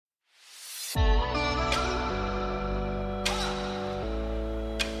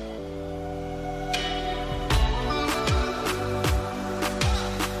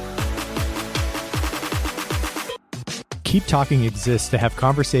Keep Talking exists to have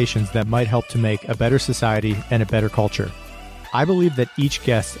conversations that might help to make a better society and a better culture. I believe that each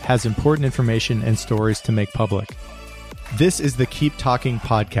guest has important information and stories to make public. This is the Keep Talking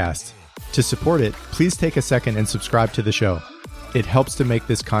podcast. To support it, please take a second and subscribe to the show. It helps to make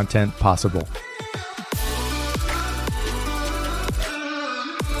this content possible.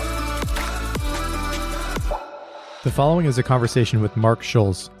 The following is a conversation with Marc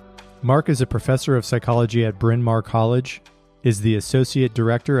Schulz. Marc is a professor of psychology at Bryn Mawr College, is the associate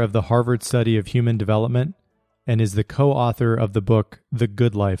director of the Harvard Study of Human Development, and is the co-author of the book The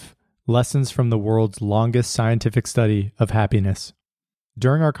Good Life: Lessons from the World's Longest Scientific Study of Happiness.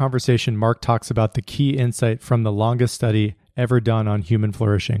 During our conversation, Marc talks about the key insight from the longest study ever done on human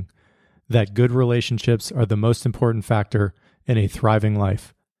flourishing, that good relationships are the most important factor in a thriving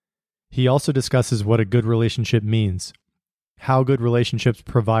life. He also discusses what a good relationship means, how good relationships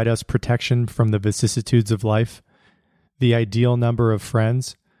provide us protection from the vicissitudes of life, the ideal number of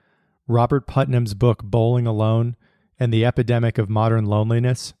friends, Robert Putnam's book Bowling Alone and the Epidemic of Modern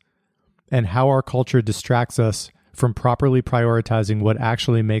Loneliness, and how our culture distracts us from properly prioritizing what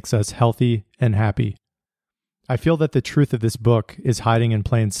actually makes us healthy and happy. I feel that the truth of this book is hiding in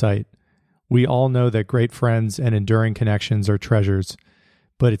plain sight. We all know that great friends and enduring connections are treasures,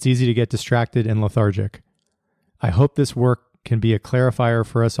 but it's easy to get distracted and lethargic. I hope this work can be a clarifier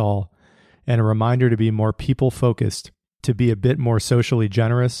for us all and a reminder to be more people-focused, to be a bit more socially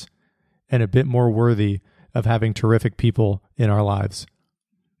generous, and a bit more worthy of having terrific people in our lives.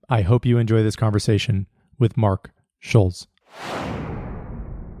 I hope you enjoy this conversation with Marc Schulz.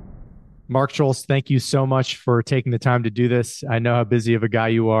 Marc Schulz, thank you so much for taking the time to do this. I know how busy of a guy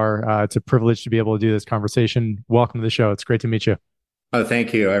you are. It's a privilege to be able to do this conversation. Welcome to the show. It's great to meet you. Oh,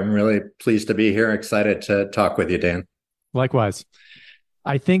 thank you. I'm really pleased to be here. Excited to talk with you, Dan. Likewise.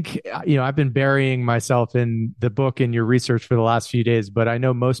 I think, I've been burying myself in the book and your research for the last few days, but I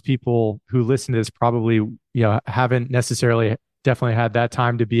know most people who listen to this probably, haven't necessarily definitely had that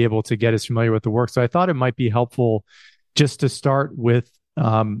time to be able to get as familiar with the work. So I thought it might be helpful just to start with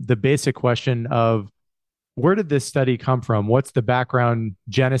the basic question of where did this study come from? What's the background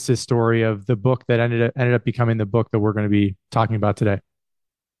genesis story of the book that ended up becoming the book that we're going to be talking about today?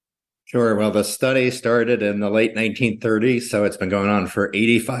 Sure. Well, the study started in the late 1930s, so it's been going on for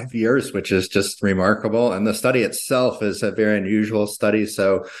 85 years, which is just remarkable. And the study itself is a very unusual study.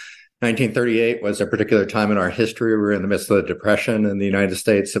 So 1938 was a particular time in our history. We were in the midst of the Depression in the United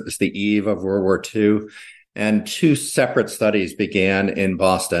States. It was the eve of World War II. And two separate studies began in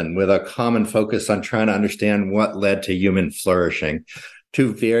Boston with a common focus on trying to understand what led to human flourishing.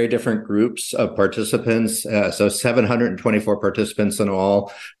 Two very different groups of participants, so 724 participants in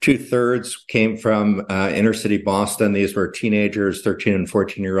all. 2/3 came from inner city Boston. These were teenagers, 13 and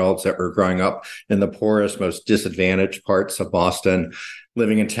 14-year-olds that were growing up in the poorest, most disadvantaged parts of Boston,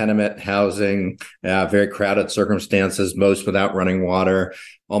 living in tenement housing, very crowded circumstances, most without running water.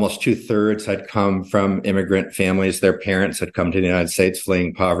 Almost 2/3 had come from immigrant families. Their parents had come to the United States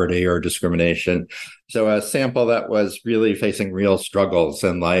fleeing poverty or discrimination. So a sample that was really facing real struggles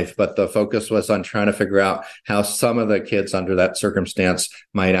in life, but the focus was on trying to figure out how some of the kids under that circumstance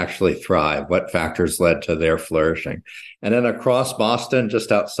might actually thrive, what factors led to their flourishing. And then across Boston,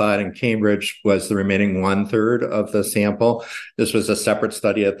 just outside in Cambridge, was the remaining 1/3 of the sample. This was a separate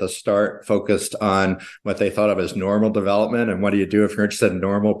study at the start focused on what they thought of as normal development. And what do you do if you're interested in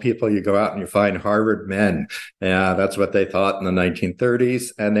normal people? You go out and you find Harvard men. That's what they thought in the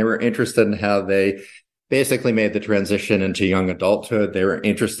 1930s. And they were interested in how they basically made the transition into young adulthood. They were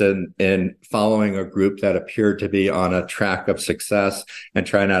interested in following a group that appeared to be on a track of success and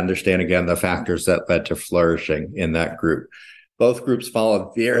trying to understand, again, the factors that led to flourishing in that group. Both groups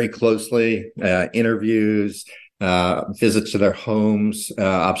followed very closely, interviews, visits to their homes,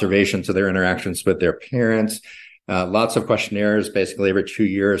 observations of their interactions with their parents, lots of questionnaires, basically every 2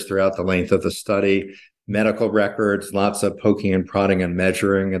 years throughout the length of the study. Medical records, lots of poking and prodding and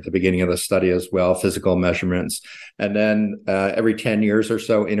measuring at the beginning of the study as well, physical measurements. And then every 10 years or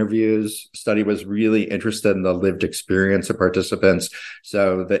so, interviews. Study was really interested in the lived experience of participants.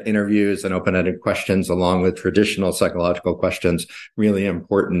 So the interviews and open-ended questions, along with traditional psychological questions, really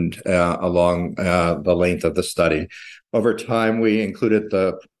important along the length of the study. Over time, we included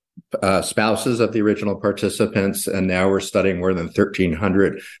the spouses of the original participants, and now we're studying more than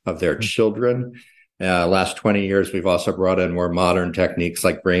 1,300 of their children. Last 20 years, we've also brought in more modern techniques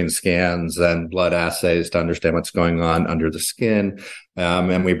like brain scans and blood assays to understand what's going on under the skin.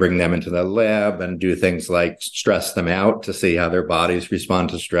 And we bring them into the lab and do things like stress them out to see how their bodies respond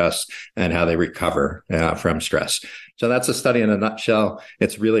to stress and how they recover from stress. So that's a study in a nutshell.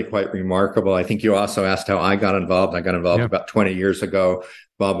 It's really quite remarkable. I think you also asked how I got involved. I got involved about 20 years ago.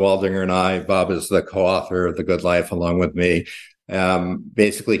 Bob Waldinger and I, Bob is the co-author of The Good Life along with me,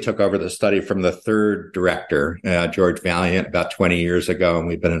 basically took over the study from the third director, George Valiant, about 20 years ago, and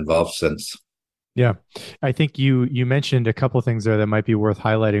we've been involved since. Yeah, I think you mentioned a couple of things there that might be worth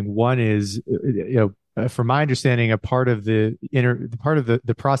highlighting. One is, from my understanding, a part of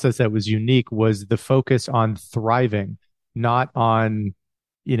the process that was unique was the focus on thriving, not on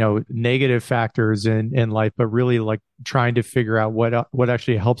negative factors in life, but really like trying to figure out what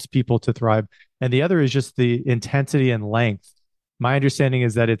actually helps people to thrive. And the other is just the intensity and length. My understanding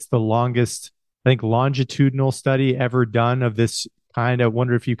is that it's the longest, I think, longitudinal study ever done of this kind. I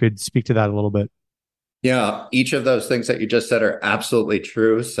wonder if you could speak to that a little bit. Yeah, each of those things that you just said are absolutely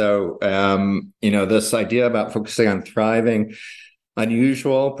true. So, this idea about focusing on thriving,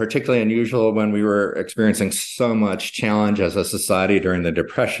 unusual, particularly unusual when we were experiencing so much challenge as a society during the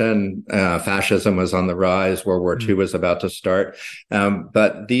Depression. Fascism was on the rise. World War II was about to start.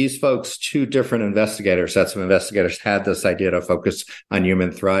 But these folks, two different sets of investigators, had this idea to focus on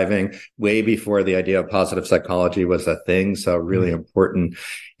human thriving way before the idea of positive psychology was a thing. So really important.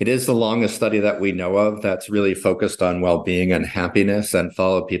 It is the longest study that we know of that's really focused on well-being and happiness and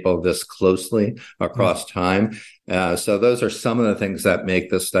followed people this closely across time. So those are some of the things that make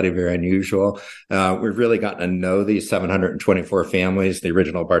this study very unusual. We've really gotten to know these 724 families, the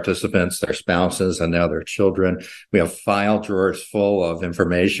original participants, their spouses, and now their children. We have file drawers full of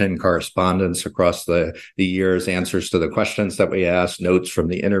information, correspondence across the years, answers to the questions that we asked, notes from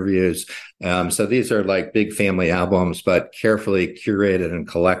the interviews. So these are like big family albums, but carefully curated and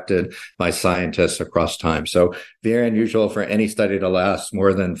collected by scientists across time. So very unusual for any study to last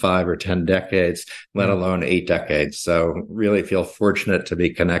more than 5 or 10 decades, let alone 8 decades. So really feel fortunate to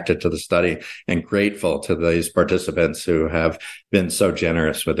be connected to the study and grateful to these participants who have been so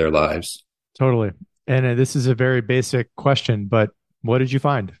generous with their lives. Totally. And this is a very basic question, but what did you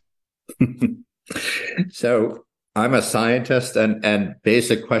find? So I'm a scientist, and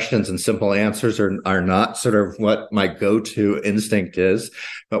basic questions and simple answers are not sort of what my go-to instinct is.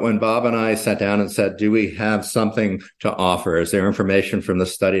 But when Bob and I sat down and said, do we have something to offer? Is there information from the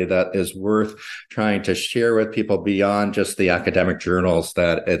study that is worth trying to share with people beyond just the academic journals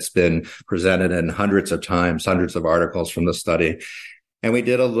that it's been presented in hundreds of times, hundreds of articles from the study? And we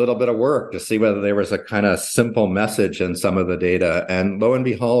did a little bit of work to see whether there was a kind of simple message in some of the data. And lo and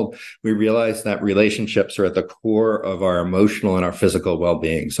behold, we realized that relationships are at the core of our emotional and our physical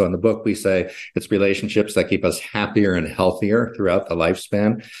well-being. So in the book, we say it's relationships that keep us happier and healthier throughout the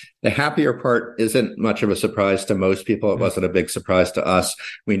lifespan. The happier part isn't much of a surprise to most people. It wasn't a big surprise to us.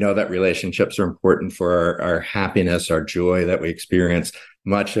 We know that relationships are important for our happiness, our joy that we experience.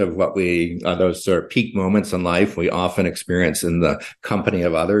 Much of what those sort of peak moments in life, we often experience in the company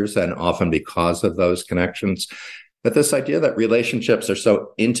of others and often because of those connections. But this idea that relationships are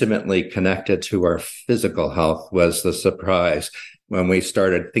so intimately connected to our physical health was the surprise. When we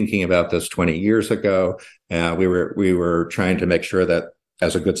started thinking about this 20 years ago, we were trying to make sure that,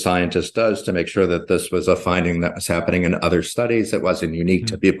 as a good scientist does, to make sure that this was a finding that was happening in other studies. It wasn't unique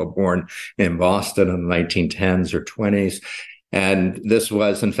to people born in Boston in the 1910s or 20s. And this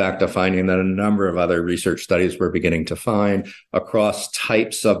was, in fact, a finding that a number of other research studies were beginning to find across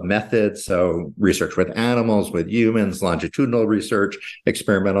types of methods. So research with animals, with humans, longitudinal research,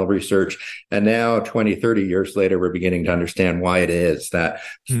 experimental research. And now 20, 30 years later, we're beginning to understand why it is that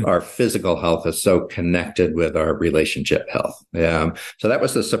our physical health is so connected with our relationship health. So that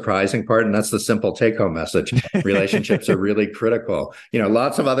was the surprising part. And that's the simple take-home message. Relationships are really critical.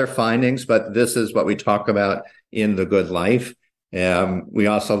 Lots of other findings, but this is what we talk about in The Good Life. We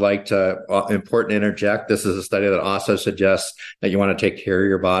also like to, important to interject, this is a study that also suggests that you want to take care of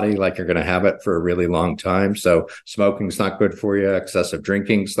your body like you're going to have it for a really long time. So smoking's not good for you. Excessive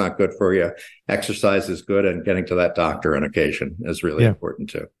drinking's not good for you. Exercise is good, and getting to that doctor on occasion is really important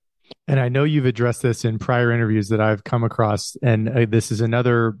too. And I know you've addressed this in prior interviews that I've come across, and this is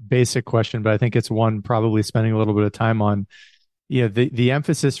another basic question, but I think it's one probably spending a little bit of time on. The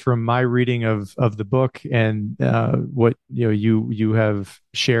emphasis from my reading of the book and what you have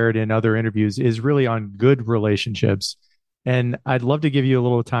shared in other interviews is really on good relationships. And I'd love to give you a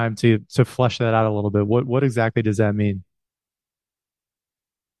little time to flesh that out a little bit. What exactly does that mean?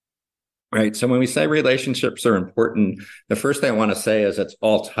 Right. So when we say relationships are important, the first thing I want to say is it's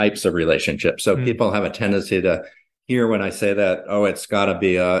all types of relationships. So people have a tendency to hear when I say that, oh, it's got to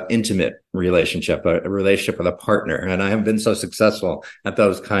be a intimate relationship, a relationship with a partner. And I haven't been so successful at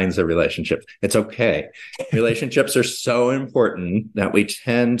those kinds of relationships. It's okay. Relationships are so important that we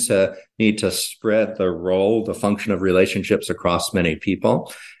tend to need to spread the function of relationships across many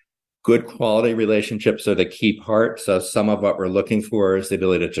people. Good quality relationships are the key part. So some of what we're looking for is the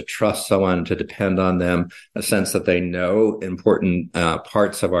ability to trust someone, to depend on them, a sense that they know important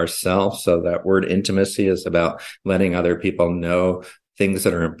parts of ourselves. So that word intimacy is about letting other people know things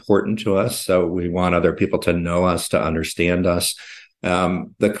that are important to us. So we want other people to know us, to understand us.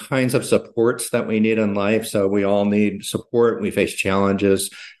 The kinds of supports that we need in life. So we all need support. We face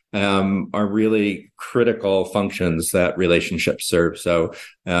challenges. Are really critical functions that relationships serve. So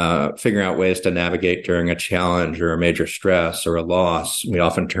figuring out ways to navigate during a challenge or a major stress or a loss, we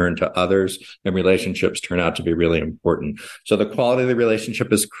often turn to others, and relationships turn out to be really important. So the quality of the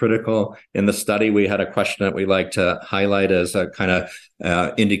relationship is critical. In the study, we had a question that we like to highlight as a kind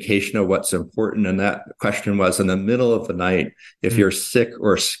of indication of what's important. And that question was, in the middle of the night, if you're sick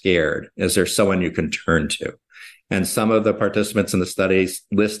or scared, is there someone you can turn to? And some of the participants in the studies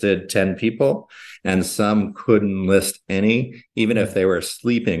listed 10 people, and some couldn't list any. Even if they were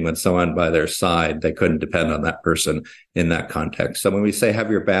sleeping with someone by their side, they couldn't depend on that person in that context. So when we say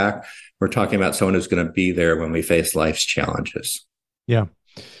have your back, we're talking about someone who's going to be there when we face life's challenges. Yeah.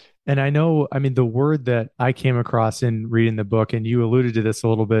 And the word that I came across in reading the book, and you alluded to this a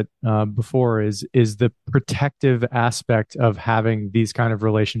little bit before, is the protective aspect of having these kind of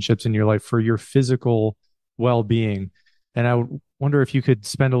relationships in your life for your physical well-being. And I wonder if you could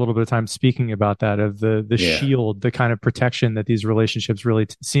spend a little bit of time speaking about that, of the shield, the kind of protection that these relationships really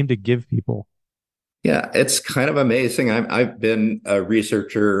seem to give people. Yeah, it's kind of amazing. I've been a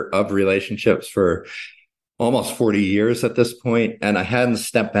researcher of relationships for almost 40 years at this point, and I hadn't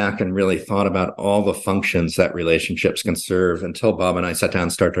stepped back and really thought about all the functions that relationships can serve until Bob and I sat down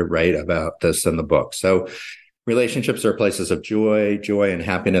and started to write about this in the book. So relationships are places of joy. Joy and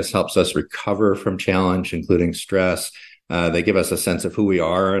happiness helps us recover from challenge, including stress. They give us a sense of who we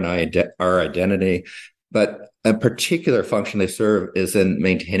are and our identity. But a particular function they serve is in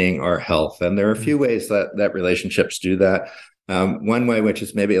maintaining our health. And there are a few ways that relationships do that. One way, which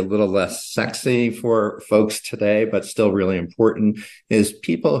is maybe a little less sexy for folks today, but still really important, is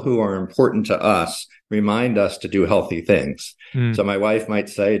people who are important to us remind us to do healthy things. So my wife might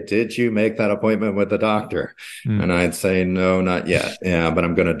say, did you make that appointment with the doctor? And I'd say, no, not yet. Yeah, but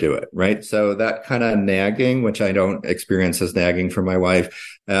I'm going to do it. Right. So that kind of nagging, which I don't experience as nagging from my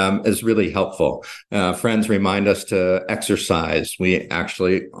wife, is really helpful. Friends remind us to exercise. We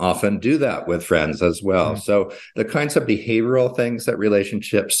actually often do that with friends as well. So the kinds of behavioral things that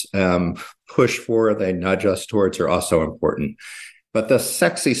relationships push for, they nudge us towards, are also important. But the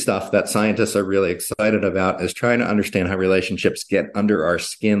sexy stuff that scientists are really excited about is trying to understand how relationships get under our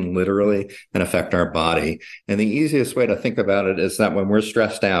skin, literally, and affect our body. And the easiest way to think about it is that when we're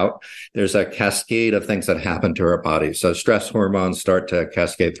stressed out, there's a cascade of things that happen to our bodies. So stress hormones start to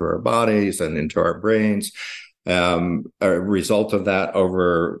cascade through our bodies and into our brains. A result of that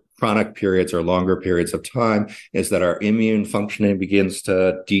over chronic periods or longer periods of time is that our immune functioning begins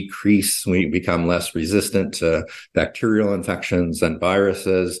to decrease. We become less resistant to bacterial infections and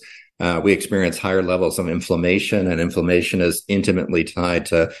viruses. We experience higher levels of inflammation, and inflammation is intimately tied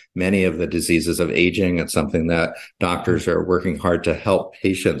to many of the diseases of aging. It's something that doctors are working hard to help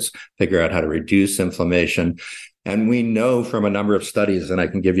patients figure out how to reduce inflammation. And we know from a number of studies, and I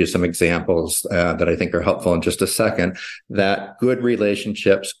can give you some examples that I think are helpful in just a second, that good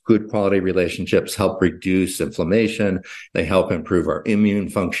relationships, good quality relationships help reduce inflammation. They help improve our immune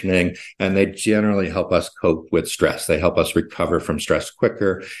functioning, and they generally help us cope with stress. They help us recover from stress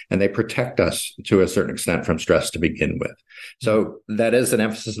quicker, and they protect us to a certain extent from stress to begin with. So that is an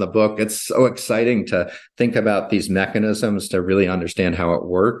emphasis in the book. It's so exciting to think about these mechanisms to really understand how it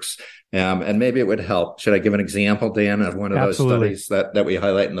works. And maybe it would help. Should I give an example, Dan, of one of those studies that we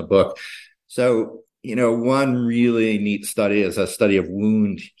highlight in the book? So, one really neat study is a study of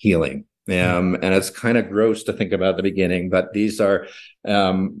wound healing. And it's kind of gross to think about at the beginning, but these are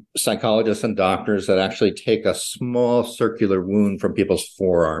psychologists and doctors that actually take a small circular wound from people's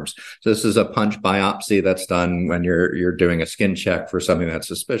forearms. So this is a punch biopsy that's done when you're doing a skin check for something that's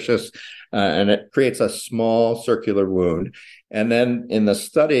suspicious, and it creates a small circular wound. And then in the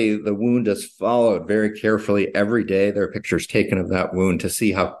study, the wound is followed very carefully every day. There are pictures taken of that wound to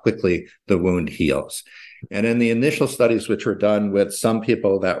see how quickly the wound heals. And in the initial studies, which were done with some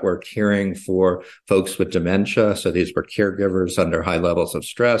people that were caring for folks with dementia, so these were caregivers under high levels of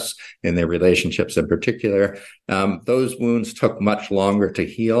stress in their relationships in particular, those wounds took much longer to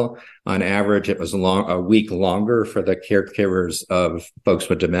heal. On average, it was a week longer for the caregivers of folks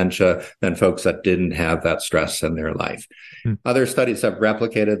with dementia than folks that didn't have that stress in their life. Other studies have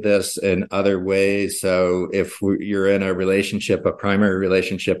replicated this in other ways. So if you're in a relationship, a primary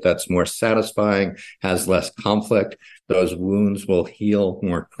relationship that's more satisfying, has less conflict, those wounds will heal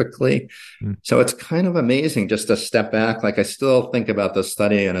more quickly. So it's kind of amazing just to step back. Like, I still think about this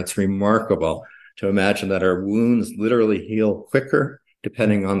study, and it's remarkable to imagine that our wounds literally heal quicker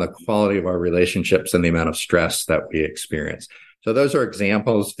depending on the quality of our relationships and the amount of stress that we experience. So those are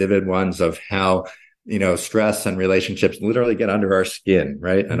examples, vivid ones, of how, stress and relationships literally get under our skin,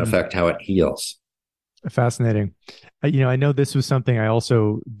 right? And affect how it heals. Fascinating. I know this was something I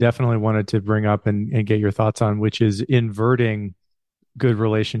also definitely wanted to bring up and get your thoughts on, which is inverting good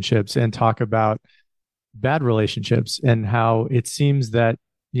relationships and talk about bad relationships, and how it seems that,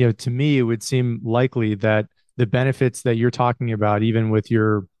 to me, it would seem likely that the benefits that you're talking about, even with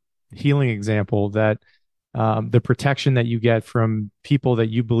your healing example, that the protection that you get from people that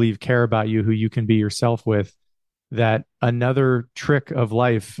you believe care about you, who you can be yourself with, that another trick of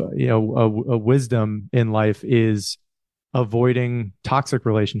life, a wisdom in life, is avoiding toxic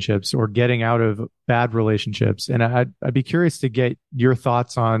relationships or getting out of bad relationships. And I'd be curious to get your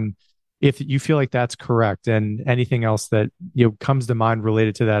thoughts on if you feel like that's correct, and anything else that comes to mind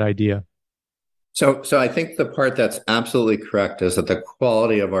related to that idea. So I think the part that's absolutely correct is that the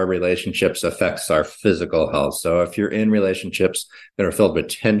quality of our relationships affects our physical health. So if you're in relationships that are filled with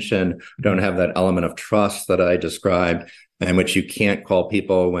tension, don't have that element of trust that I described, in which you can't call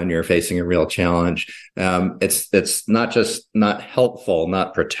people when you're facing a real challenge, it's not just not helpful,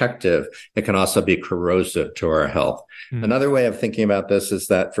 not protective. It can also be corrosive to our health. Another way of thinking about this is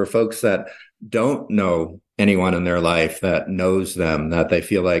that for folks that don't know anyone in their life that knows them, that they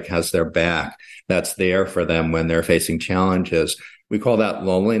feel like has their back, that's there for them when they're facing challenges, we call that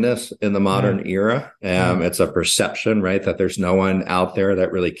loneliness in the modern era. It's a perception, right, that there's no one out there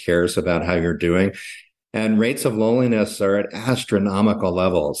that really cares about how you're doing. And rates of loneliness are at astronomical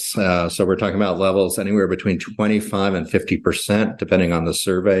levels. So we're talking about levels anywhere between 25 and 50%, depending on the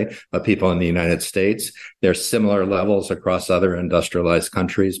survey of people in the United States. There's similar levels across other industrialized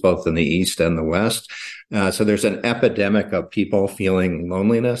countries, both in the East and the West. So there's an epidemic of people feeling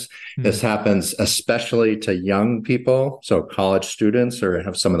loneliness. This happens especially to young people. So college students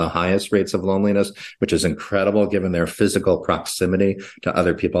have some of the highest rates of loneliness, which is incredible given their physical proximity to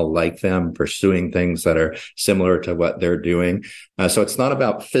other people like them, pursuing things that are similar to what they're doing. So it's not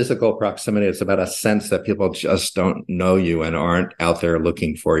about physical proximity. It's about a sense that people just don't know you and aren't out there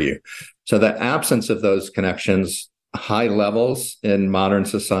looking for you. So the absence of those connections, high levels in modern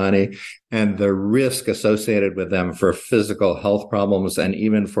society, and the risk associated with them for physical health problems and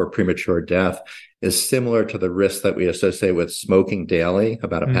even for premature death is similar to the risk that we associate with smoking daily,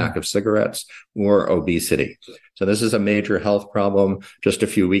 about a pack of cigarettes, or obesity. So this is a major health problem. Just a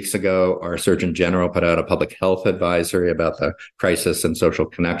few weeks ago, our Surgeon General put out a public health advisory about the crisis in social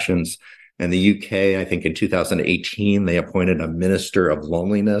connections. In the UK, I think in 2018, they appointed a minister of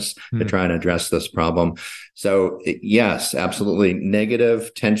loneliness to try and address this problem. So yes, absolutely,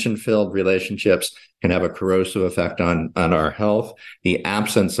 negative, tension-filled relationships can have a corrosive effect on our health. The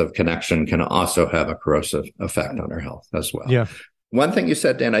absence of connection can also have a corrosive effect on our health as well. Yeah. One thing you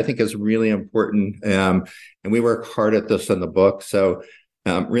said, Dan, I think is really important, and we work hard at this in the book. So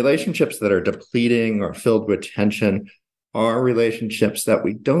relationships that are depleting or filled with tension are relationships that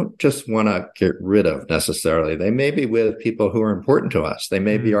we don't just want to get rid of necessarily. They may be with people who are important to us. They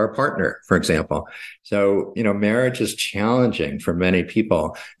may be our partner, for example. So, marriage is challenging for many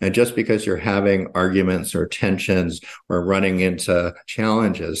people. And just because you're having arguments or tensions or running into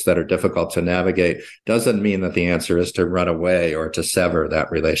challenges that are difficult to navigate doesn't mean that the answer is to run away or to sever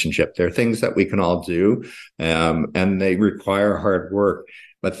that relationship. There are things that we can all do, and they require hard work.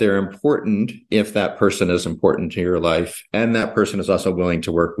 But they're important if that person is important to your life and that person is also willing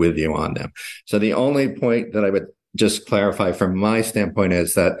to work with you on them. So the only point that I would just clarify from my standpoint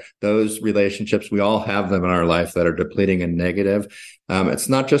is that those relationships, we all have them in our life that are depleting and negative. It's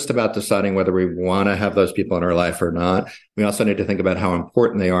not just about deciding whether we want to have those people in our life or not. We also need to think about how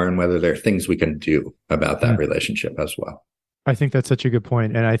important they are and whether there are things we can do about that relationship as well. I think that's such a good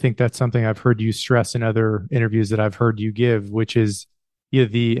point. And I think that's something I've heard you stress in other interviews that I've heard you give, which is,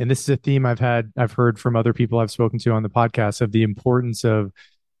 and this is a theme I've heard from other people I've spoken to on the podcast, of the importance of,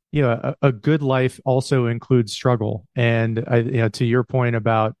 a good life also includes struggle. And to your point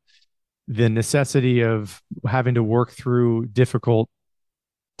about the necessity of having to work through difficult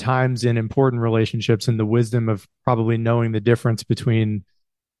times in important relationships and the wisdom of probably knowing the difference between,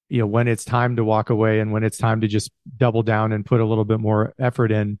 when it's time to walk away and when it's time to just double down and put a little bit more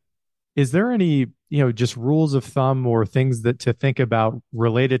effort in. Is there any, just rules of thumb or things that to think about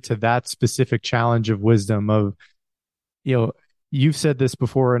related to that specific challenge of wisdom of, you've said this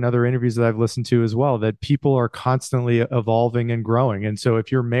before in other interviews that I've listened to as well, that people are constantly evolving and growing. And so if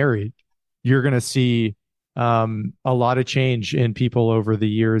you're married, you're going to see a lot of change in people over the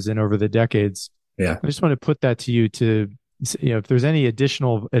years and over the decades. Yeah. I just want to put that to you to, if there's any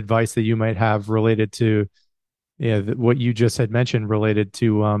additional advice that you might have related to what you just had mentioned related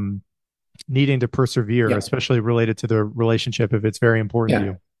to needing to persevere, especially related to the relationship if it's very important to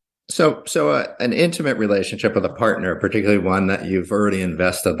you. So an intimate relationship with a partner, particularly one that you've already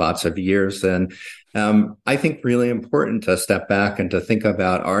invested lots of years in, I think really important to step back and to think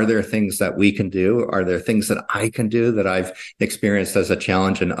about, are there things that we can do? Are there things that I can do that I've experienced as a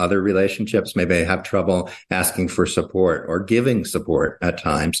challenge in other relationships? Maybe I have trouble asking for support or giving support at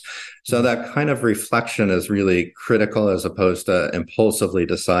times. So that kind of reflection is really critical as opposed to impulsively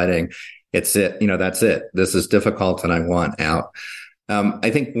deciding that's it. This is difficult and I want out. I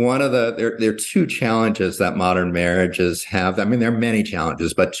think there are two challenges that modern marriages have. I mean, there are many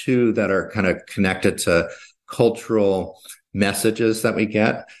challenges, but two that are kind of connected to cultural messages that we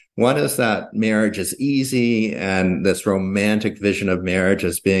get. One is that marriage is easy and this romantic vision of marriage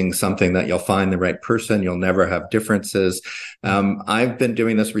as being something that you'll find the right person. You'll never have differences. I've been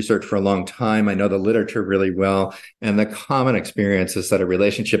doing this research for a long time. I know the literature really well. And the common experience is that a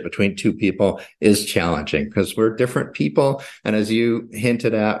relationship between two people is challenging because we're different people. And as you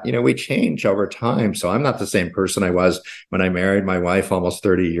hinted at, we change over time. So I'm not the same person I was when I married my wife almost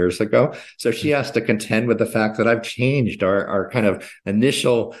 30 years ago. So she has to contend with the fact that I've changed. Our kind of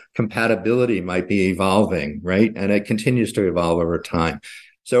initial compatibility might be evolving, right? And it continues to evolve over time.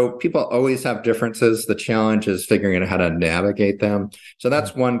 So people always have differences. The challenge is figuring out how to navigate them. So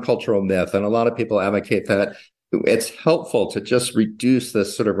that's one cultural myth. And a lot of people advocate that it's helpful to just reduce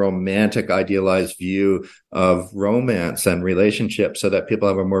this sort of romantic, idealized view of romance and relationships so that people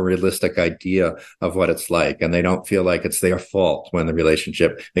have a more realistic idea of what it's like. And they don't feel like it's their fault when the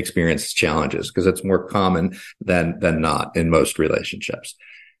relationship experiences challenges, because it's more common than not in most relationships.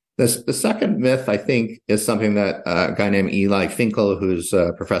 The second myth, I think, is something that a guy named Eli Finkel, who's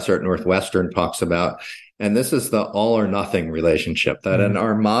a professor at Northwestern, talks about. And this is the all or nothing relationship, that in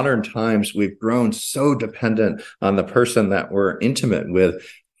our modern times, we've grown so dependent on the person that we're intimate with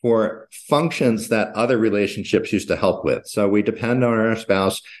for functions that other relationships used to help with. So we depend on our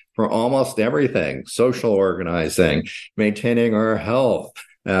spouse for almost everything: social organizing, maintaining our health,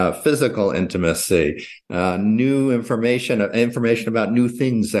 physical intimacy, new information about new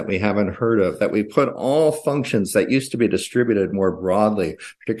things that we haven't heard of, that we put all functions that used to be distributed more broadly,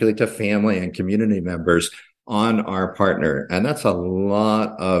 particularly to family and community members, on our partner. And that's a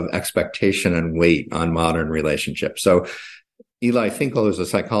lot of expectation and weight on modern relationships. So Eli Finkel, who's a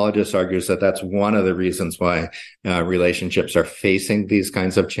psychologist, argues that that's one of the reasons why relationships are facing these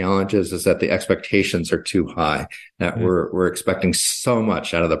kinds of challenges, is that the expectations are too high, that we're expecting so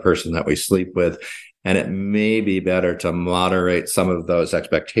much out of the person that we sleep with. And it may be better to moderate some of those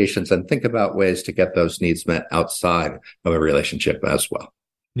expectations and think about ways to get those needs met outside of a relationship as well.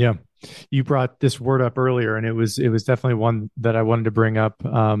 Yeah. You brought this word up earlier, and it was definitely one that I wanted to bring up,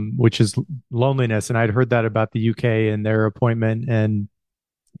 which is loneliness. And I'd heard that about the UK and their appointment, and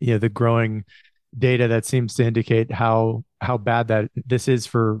the growing data that seems to indicate how bad that this is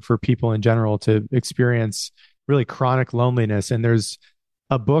for people in general to experience really chronic loneliness. And there's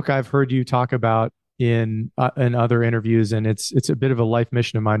a book I've heard you talk about in other interviews, and it's a bit of a life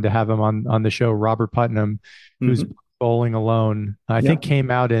mission of mine to have him on the show. Robert Putnam, who's Bowling Alone, I think came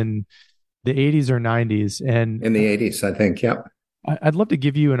out in the 80s or 90s. And in the 80s, I think. Yeah. I'd love to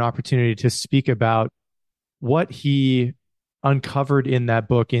give you an opportunity to speak about what he uncovered in that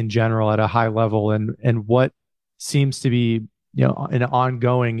book in general at a high level, and what seems to be, an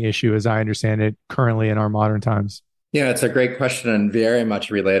ongoing issue, as I understand it, currently in our modern times. Yeah, it's a great question and very much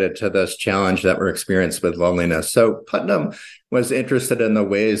related to this challenge that we're experiencing with loneliness. So Putnam was interested in the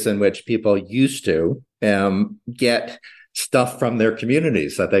ways in which people used to get stuff from their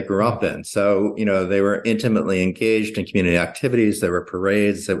communities that they grew up in. So, they were intimately engaged in community activities. There were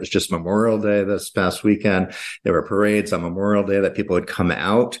parades. It was just Memorial Day this past weekend. There were parades on Memorial Day that people would come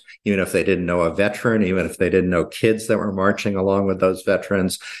out, even if they didn't know a veteran, even if they didn't know kids that were marching along with those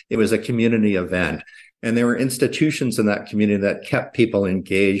veterans. It was a community event. And there were institutions in that community that kept people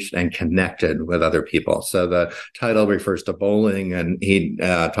engaged and connected with other people. So the title refers to bowling, and he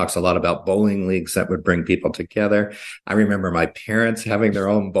talks a lot about bowling leagues that would bring people together. I remember my parents having their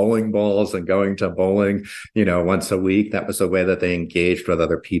own bowling balls and going to bowling, once a week. That was the way that they engaged with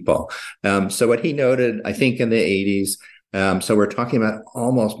other people. So what he noted, I think in the 80s, so we're talking about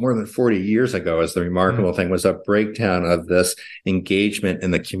almost more than 40 years ago, as the remarkable thing was a breakdown of this engagement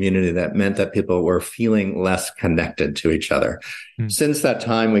in the community that meant that people were feeling less connected to each other. Since that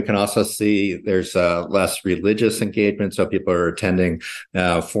time, we can also see there's less religious engagement. So people are attending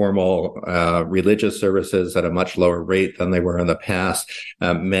formal religious services at a much lower rate than they were in the past.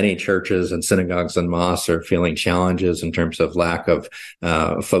 Many churches and synagogues and mosques are feeling challenges in terms of lack of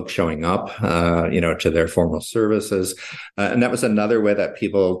folks showing up, to their formal services. And that was another way that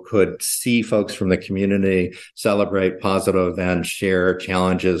people could see folks from the community, celebrate positive events, share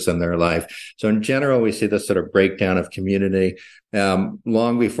challenges in their life. So in general, we see this sort of breakdown of community.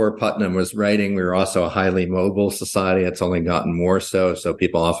 Long before Putnam was writing, we were also a highly mobile society. It's only gotten more so. So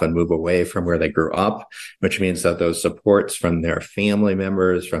people often move away from where they grew up, which means that those supports from their family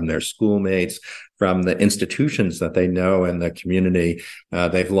members, from their schoolmates, from the institutions that they know in the community,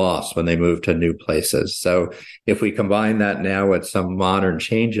 they've lost when they move to new places. So if we combine that now with some modern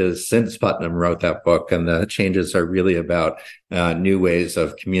changes since Putnam wrote that book, and the changes are really about new ways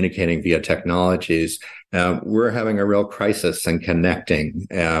of communicating via technologies, we're having a real crisis in connecting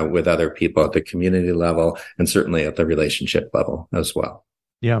with other people at the community level and certainly at the relationship level as well.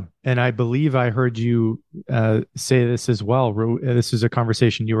 Yeah. And I believe I heard you say this as well. This is a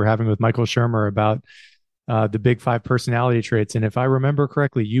conversation you were having with Michael Shermer about the big 5 personality traits. And if I remember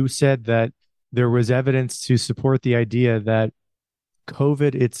correctly, you said that there was evidence to support the idea that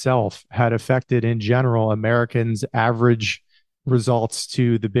COVID itself had affected, in general, Americans' average results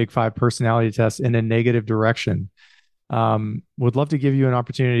to the big 5 personality tests in a negative direction. Would love to give you an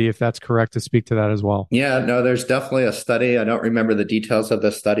opportunity, if that's correct, to speak to that as well. Yeah, no, there's definitely a study. I don't remember the details of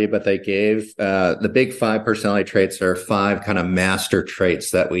the study, but they gave the big 5 personality traits are 5 kind of master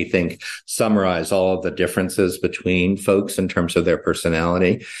traits that we think summarize all of the differences between folks in terms of their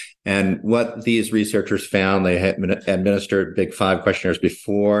personality. And what these researchers found, they had administered big 5 questionnaires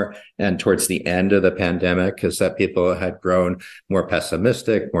before and towards the end of the pandemic, is that people had grown more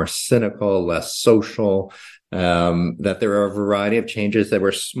pessimistic, more cynical, less social, that there are a variety of changes that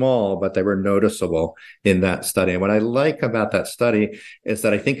were small, but they were noticeable in that study. And what I like about that study is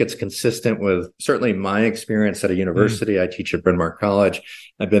that I think it's consistent with certainly my experience at a university. I teach at Bryn Mawr College.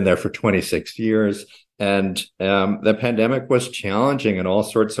 I've been there for 26 years. And the pandemic was challenging in all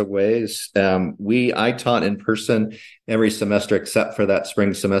sorts of ways. I taught in person every semester except for that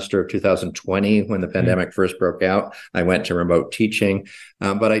spring semester of 2020 when the pandemic first broke out. I went to remote teaching,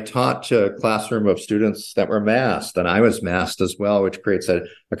 but I taught to a classroom of students that were masked, and I was masked as well, which creates a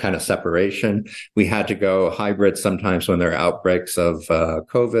kind of separation. We had to go hybrid sometimes when there are outbreaks of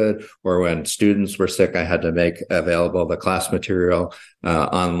COVID, or when students were sick. I had to make available the class material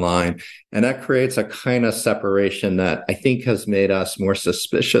online. And that creates a kind of separation that I think has made us more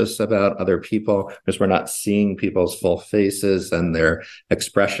suspicious about other people, because we're not seeing people's full faces and their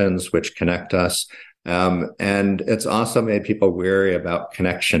expressions, which connect us. And it's also made people wary about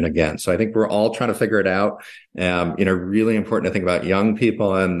connection again. So I think we're all trying to figure it out. Really important to think about young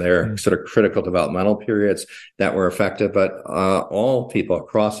people and their sort of critical developmental periods that were affected, but all people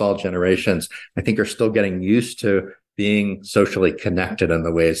across all generations, I think, are still getting used to being socially connected in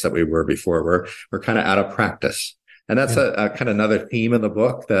the ways that we were before. We're kind of out of practice. And that's a kind of another theme in the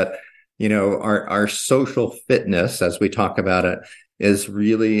book, that, our social fitness, as we talk about it, is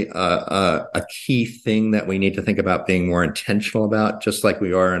really a key thing that we need to think about being more intentional about, just like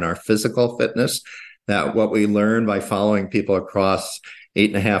we are in our physical fitness. That what we learn by following people across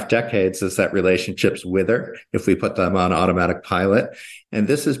 8.5 decades is that relationships wither if we put them on automatic pilot. And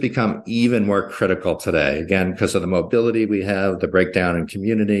this has become even more critical today, again, because of the mobility we have, the breakdown in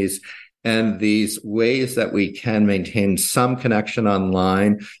communities, and these ways that we can maintain some connection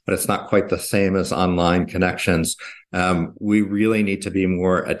online, but it's not quite the same as online connections. We really need to be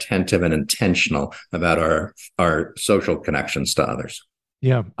more attentive and intentional about our social connections to others.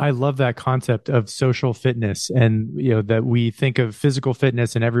 Yeah, I love that concept of social fitness, and that we think of physical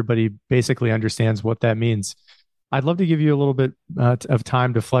fitness and everybody basically understands what that means. I'd love to give you a little bit of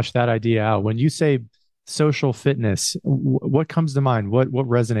time to flesh that idea out. When you say social fitness, what comes to mind? What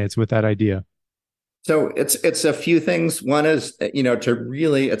resonates with that idea? So it's a few things. One is,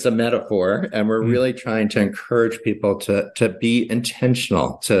 it's a metaphor, and we're really trying to encourage people to be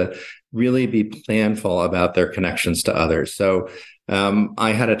intentional, to really be planful about their connections to others. So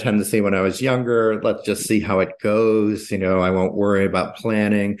I had a tendency when I was younger, let's just see how it goes. I won't worry about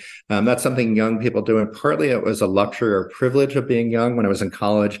planning. That's something young people do. And partly it was a luxury or privilege of being young. When I was in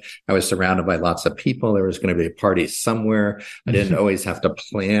college, I was surrounded by lots of people. There was going to be a party somewhere. I didn't always have to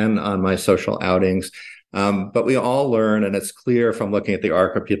plan on my social outings. But we all learn, and it's clear from looking at the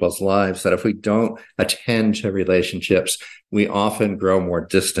arc of people's lives, that if we don't attend to relationships, we often grow more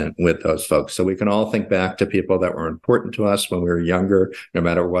distant with those folks. So we can all think back to people that were important to us when we were younger, no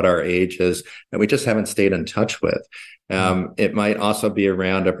matter what our age is, that we just haven't stayed in touch with. It might also be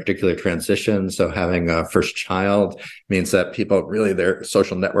around a particular transition. So having a first child means that people really, their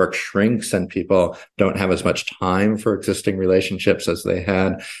social network shrinks and people don't have as much time for existing relationships as they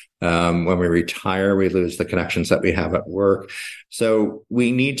had. When we retire, we lose the connections that we have at work. So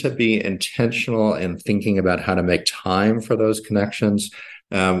we need to be intentional in thinking about how to make time for those connections.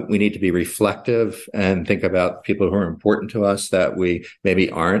 We need to be reflective and think about people who are important to us that we maybe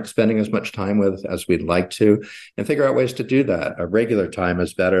aren't spending as much time with as we'd like to, and figure out ways to do that. A regular time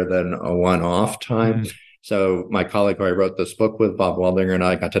is better than a one-off time. Mm-hmm. So my colleague who I wrote this book with, Bob Waldinger, and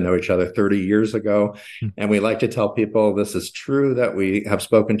I got to know each other 30 years ago. And we like to tell people this is true, that we have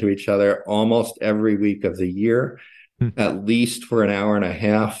spoken to each other almost every week of the year, at least for an hour and a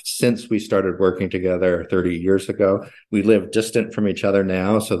half since we started working together 30 years ago. We live distant from each other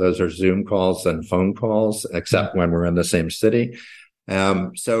now, so those are Zoom calls and phone calls, except when we're in the same city.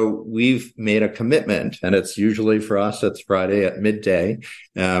 So we've made a commitment, and it's usually for us, it's Friday at midday.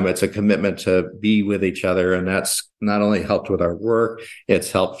 It's a commitment to be with each other. And that's not only helped with our work,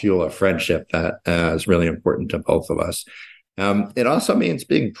 it's helped fuel a friendship that is really important to both of us. It also means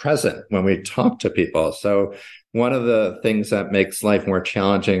being present when we talk to people. So one of the things that makes life more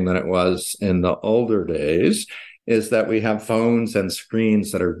challenging than it was in the older days is that we have phones and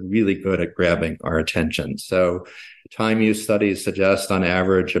screens that are really good at grabbing our attention. So time use studies suggest on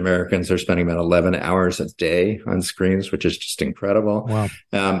average Americans are spending about 11 hours a day on screens, which is just incredible.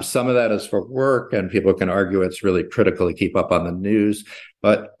 Wow. Some of that is for work, and people can argue it's really critical to keep up on the news.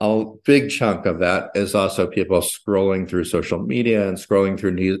 But a big chunk of that is also people scrolling through social media and scrolling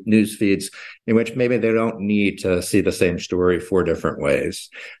through news feeds in which maybe they don't need to see the same story 4 different ways.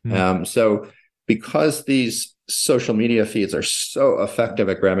 So because these social media feeds are so effective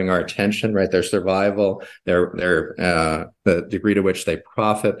at grabbing our attention, right? Their survival, the degree to which they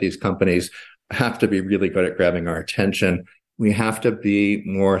profit, these companies have to be really good at grabbing our attention. We have to be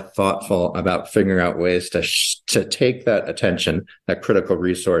more thoughtful about figuring out ways to take that attention, that critical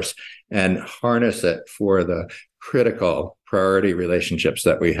resource, and harness it for the critical priority relationships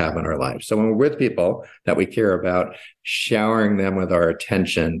that we have in our lives. So when we're with people that we care about, showering them with our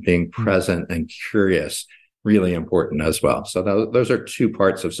attention, being present and curious, really important as well. So those are 2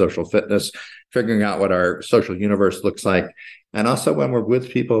 parts of social fitness, figuring out what our social universe looks like. And also when we're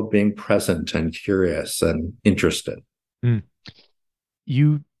with people, being present and curious and interested.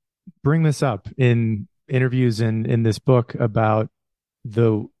 You bring this up in interviews in this book about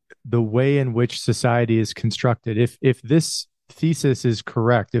the way in which society is constructed. If this thesis is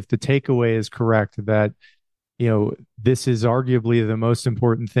correct, if the takeaway is correct, that this is arguably the most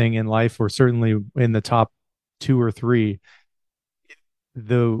important thing in life, or certainly in the top 2 or 3.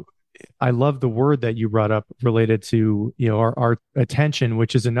 I love the word that you brought up related to our attention,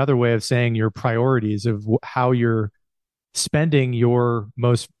 which is another way of saying your priorities of how you're spending your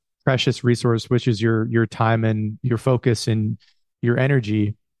most precious resource, which is your time and your focus and your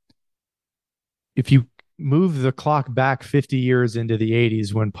energy. If you move the clock back 50 years into the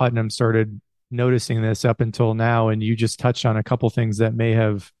 80s, when Putnam started noticing this, up until now, and you just touched on a couple things that may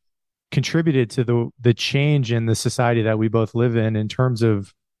have contributed to the change in the society that we both live in terms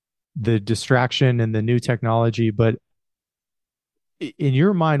of the distraction and the new technology. But in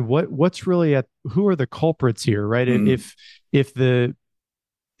your mind, what's really who are the culprits here, right? If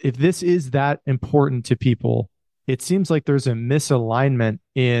this is that important to people, it seems like there's a misalignment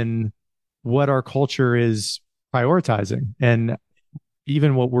in what our culture is prioritizing, and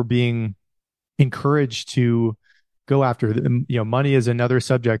even what we're being encouraged to go after. Money is another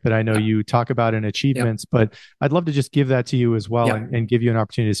subject that I know you talk about in Achievements, but I'd love to just give that to you as well, and give you an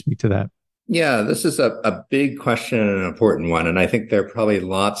opportunity to speak to that. Yeah, this is a big question and an important one. And I think there are probably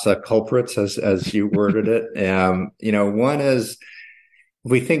lots of culprits as you worded it. One is,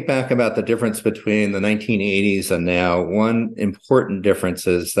 if we think back about the difference between the 1980s and now, one important difference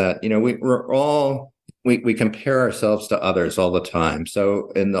is that, we compare ourselves to others all the time. So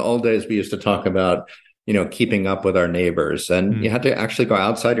in the old days, we used to talk about, keeping up with our neighbors, and you had to actually go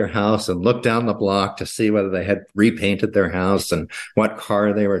outside your house and look down the block to see whether they had repainted their house and what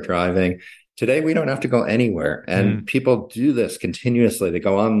car they were driving. Today, we don't have to go anywhere. And people do this continuously. They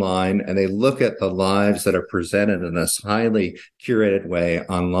go online and they look at the lives that are presented in this highly curated way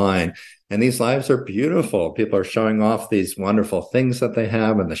online. And these lives are beautiful. People are showing off these wonderful things that they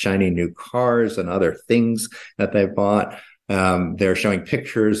have and the shiny new cars and other things that they've bought. They're showing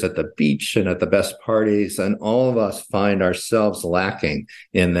pictures at the beach and at the best parties, and all of us find ourselves lacking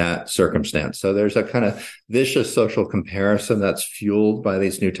in that circumstance. So there's a kind of vicious social comparison that's fueled by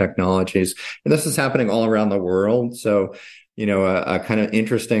these new technologies. And this is happening all around the world. So, a kind of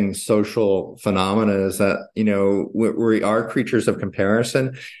interesting social phenomena is that, we are creatures of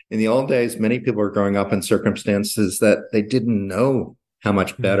comparison. In the old days, many people were growing up in circumstances that they didn't know how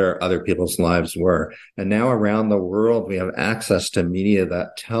much better other people's lives were. And now around the world, we have access to media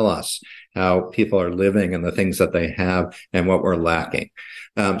that tell us how people are living and the things that they have and what we're lacking.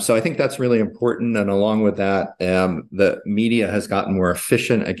 So I think that's really important. And along with that, the media has gotten more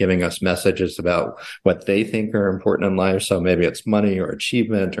efficient at giving us messages about what they think are important in life. So maybe it's money or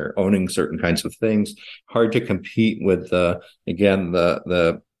achievement or owning certain kinds of things. Hard to compete with the kind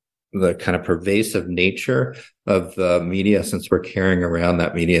of pervasive nature of the media, since we're carrying around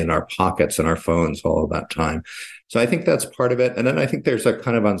that media in our pockets and our phones all of that time. So I think that's part of it. And then I think there's a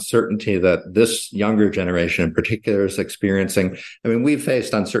kind of uncertainty that this younger generation in particular is experiencing. I mean, we've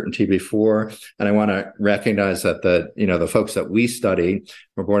faced uncertainty before, and I want to recognize that the folks that we study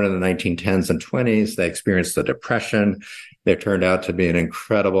were born in the 1910s and 20s. They experienced the Depression. There turned out to be an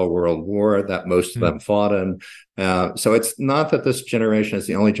incredible world war that most of them fought in. So it's not that this generation is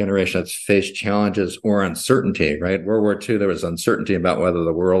the only generation that's faced challenges or uncertainty, right? World War II, there was uncertainty about whether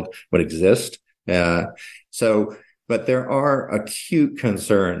the world would exist. But there are acute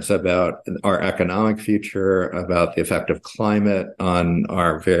concerns about our economic future, about the effect of climate on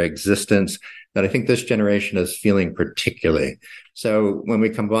our very existence, that I think this generation is feeling particularly. So when we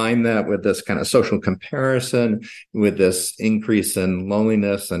combine that with this kind of social comparison, with this increase in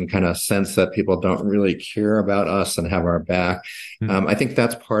loneliness and kind of sense that people don't really care about us and have our back, I think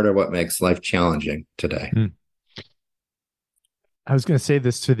that's part of what makes life challenging today. I was going to say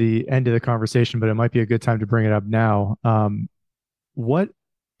this to the end of the conversation, but it might be a good time to bring it up now. What,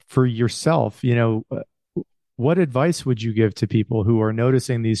 for yourself, what advice would you give to people who are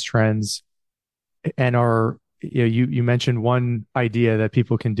noticing these trends and are, you mentioned one idea that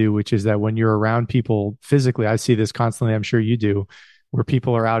people can do, which is that when you're around people physically, I see this constantly, I'm sure you do, where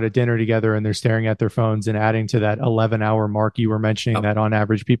people are out at dinner together and they're staring at their phones and adding to that 11-hour mark you were mentioning, that on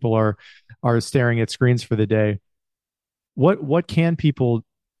average people are staring at screens for the day. What can people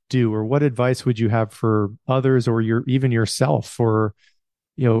do, or what advice would you have for others or even yourself for,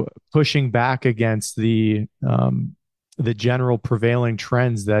 pushing back against the general prevailing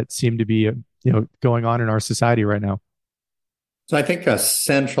trends that seem to be, going on in our society right now? So I think a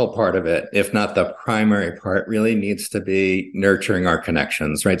central part of it, if not the primary part, really needs to be nurturing our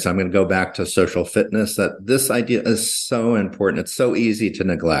connections, right? So I'm going to go back to social fitness, that this idea is so important. It's so easy to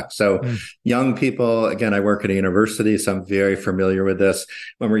neglect. So young people, again, I work at a university, so I'm very familiar with this.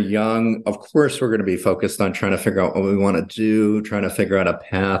 When we're young, of course, we're going to be focused on trying to figure out what we want to do, trying to figure out a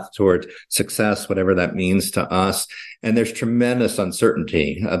path toward success, whatever that means to us. And there's tremendous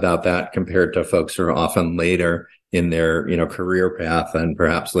uncertainty about that compared to folks who are often later in their, career path and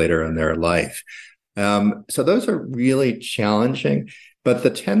perhaps later in their life. So those are really challenging. But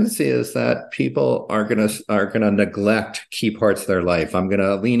the tendency is that people are going to neglect key parts of their life. I'm going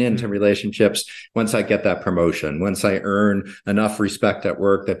to lean into relationships once I get that promotion, once I earn enough respect at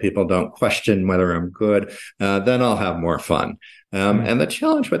work that people don't question whether I'm good, then I'll have more fun. And the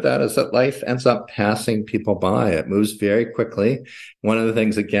challenge with that is that life ends up passing people by. It moves very quickly. One of the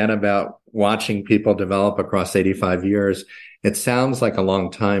things, again, about watching people develop across 85 years, it sounds like a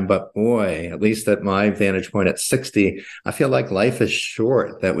long time, but boy, at least at my vantage point at 60, I feel like life is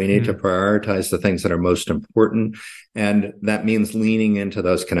short, that we need to prioritize the things that are most important. And that means leaning into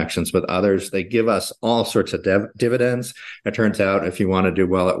those connections with others. They give us all sorts of dividends. It turns out if you want to do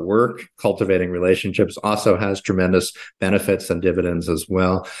well at work, cultivating relationships also has tremendous benefits and dividends as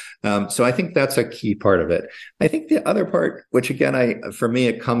well. So I think that's a key part of it. I think the other part, which again, for me,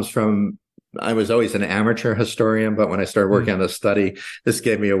 it comes from, I was always an amateur historian, but when I started working on the study, this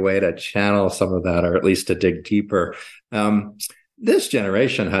gave me a way to channel some of that, or at least to dig deeper. This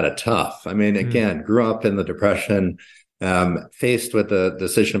generation had it tough. I mean, again, grew up in the Depression, faced with the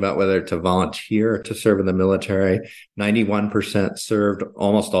decision about whether to volunteer to serve in the military. 91% served.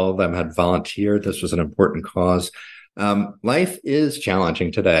 Almost all of them had volunteered. This was an important cause. Life is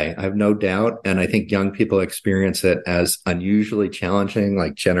challenging today. I have no doubt. And I think young people experience it as unusually challenging,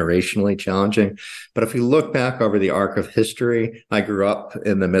 like generationally challenging. But if we look back over the arc of history, I grew up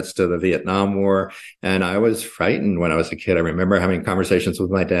in the midst of the Vietnam War, and I was frightened when I was a kid. I remember having conversations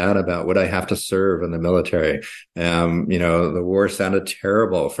with my dad about would I have to serve in the military? The war sounded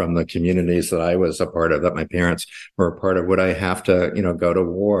terrible from the communities that I was a part of, that my parents were a part of. Would I have to, go to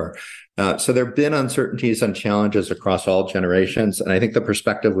war? So there have been uncertainties and challenges across all generations. And I think the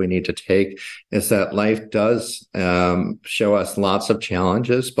perspective we need to take is that life does show us lots of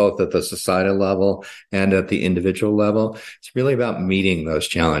challenges, both at the societal level and at the individual level. It's really about meeting those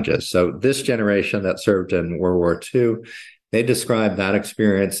challenges. So this generation that served in World War II, they describe that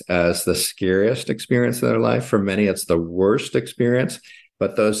experience as the scariest experience of their life. For many, it's the worst experience.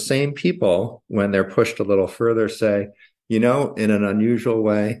 But those same people, when they're pushed a little further, say, in an unusual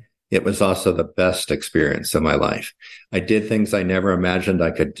way, it was also the best experience of my life. I did things I never imagined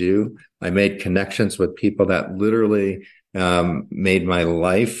I could do. I made connections with people that literally made my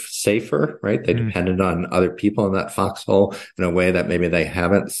life safer, right? They depended on other people in that foxhole in a way that maybe they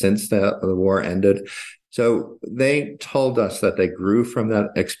haven't since the war ended. So they told us that they grew from that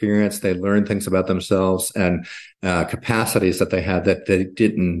experience. They learned things about themselves and capacities that they had that they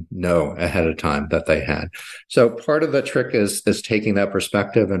didn't know ahead of time that they had. So part of the trick is taking that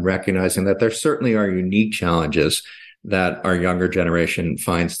perspective and recognizing that there certainly are unique challenges that our younger generation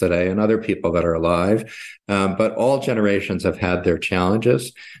finds today and other people that are alive. But all generations have had their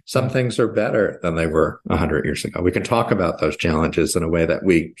challenges. Some things are better than they were 100 years ago. We can talk about those challenges in a way that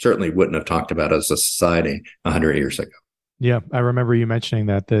we certainly wouldn't have talked about as a society 100 years ago. Yeah, I remember you mentioning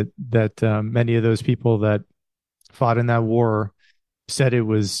that many of those people that fought in that war said it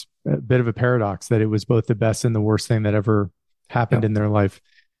was a bit of a paradox, that it was both the best and the worst thing that ever happened in their life.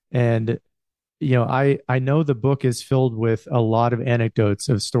 And I know the book is filled with a lot of anecdotes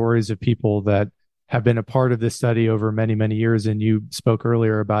of stories of people that have been a part of this study over many, many years. And you spoke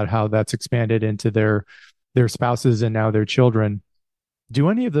earlier about how that's expanded into their spouses and now their children. Do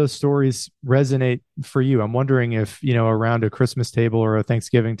any of those stories resonate for you? I'm wondering if, around a Christmas table or a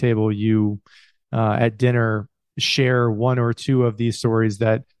Thanksgiving table, you at dinner share one or two of these stories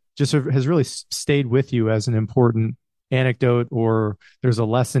that just has really stayed with you as an important anecdote, or there's a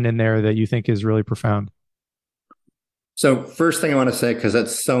lesson in there that you think is really profound? So first thing I want to say, because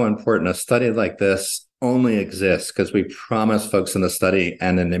it's so important, a study like this only exists because we promise folks in the study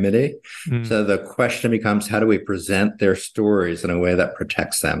anonymity. So the question becomes, how do we present their stories in a way that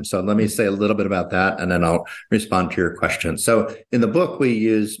protects them? So let me say a little bit about that, and then I'll respond to your question. So in the book, we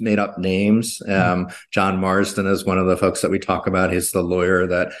use made up names. John Marsden is one of the folks that we talk about. He's the lawyer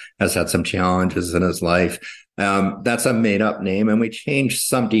that has had some challenges in his life. That's a made up name, and we change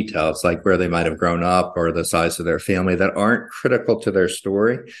some details like where they might have grown up or the size of their family that aren't critical to their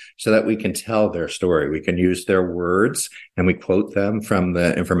story, so that we can tell their story. We can use their words and we quote them from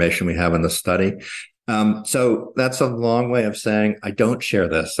the information we have in the study. So that's a long way of saying I don't share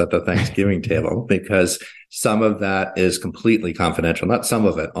this at the Thanksgiving table because some of that is completely confidential. Not some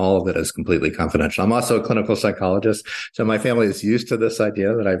of it, all of it is completely confidential. I'm also a clinical psychologist, so my family is used to this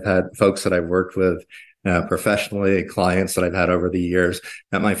idea that I've had folks that I've worked with professionally, clients that I've had over the years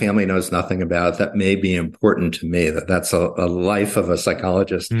that my family knows nothing about that may be important to me. That's a life of a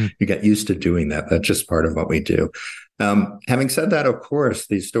psychologist. You get used to doing that. That's just part of what we do. Having said that, of course,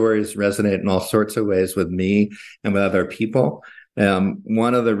 these stories resonate in all sorts of ways with me and with other people.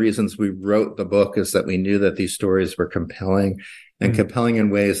 One of the reasons we wrote the book is that we knew that these stories were compelling and compelling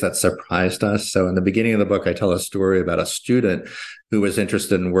in ways that surprised us. So in the beginning of the book, I tell a story about a student who was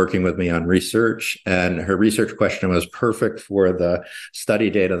interested in working with me on research, and her research question was perfect for the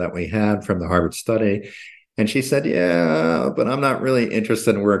study data that we had from the Harvard study. And she said, yeah, but I'm not really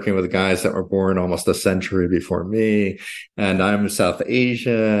interested in working with guys that were born almost a century before me. And I'm South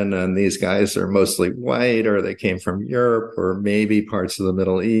Asian, and these guys are mostly white, or they came from Europe or maybe parts of the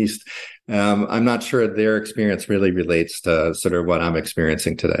Middle East. I'm not sure their experience really relates to sort of what I'm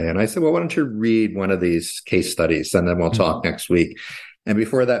experiencing today. And I said, well, why don't you read one of these case studies and then we'll talk next week. And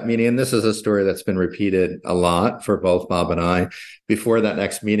before that meeting, and this is a story that's been repeated a lot for both Bob and I, before that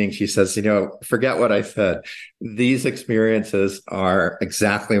next meeting, she says, forget what I said. These experiences are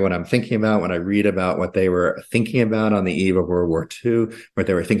exactly what I'm thinking about when I read about what they were thinking about on the eve of World War II, where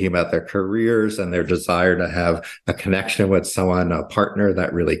they were thinking about their careers and their desire to have a connection with someone, a partner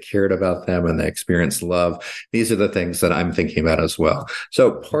that really cared about them and they experienced love. These are the things that I'm thinking about as well.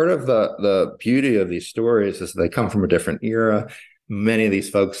 So part of the beauty of these stories is they come from a different era. many of these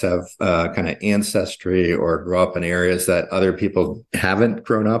folks have kind of ancestry or grew up in areas that other people haven't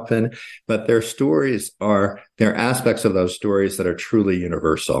grown up in, but their stories there are aspects of those stories that are truly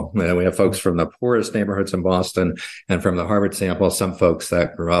universal. You know, we have folks from the poorest neighborhoods in Boston, and from the Harvard sample, some folks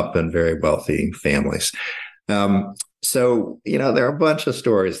that grew up in very wealthy families. So, there are a bunch of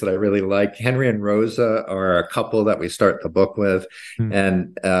stories that I really like. Henry and Rosa are a couple that we start the book with.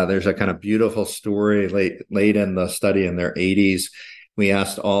 And there's a kind of beautiful story late in the study in their 80s. We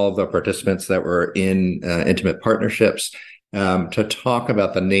asked all of the participants that were in intimate partnerships to talk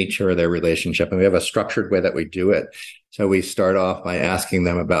about the nature of their relationship. And we have a structured way that we do it. So we start off by asking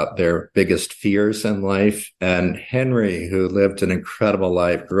them about their biggest fears in life. And Henry, who lived an incredible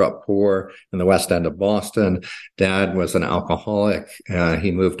life, grew up poor in the West End of Boston. Dad was an alcoholic.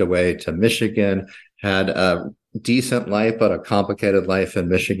 He moved away to Michigan, had a decent life, but a complicated life in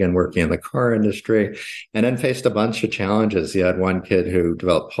Michigan, working in the car industry, and then faced a bunch of challenges. He had one kid who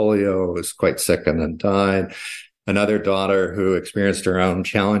developed polio, was quite sick, and then died. Another daughter who experienced her own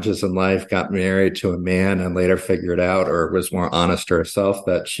challenges in life, got married to a man and later figured out, or was more honest to herself,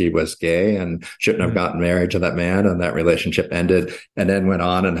 that she was gay and shouldn't have gotten married to that man. And that relationship ended, and then went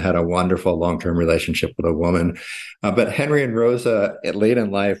on and had a wonderful long-term relationship with a woman. But Henry and Rosa, late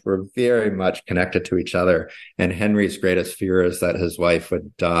in life, were very much connected to each other. And Henry's greatest fear is that his wife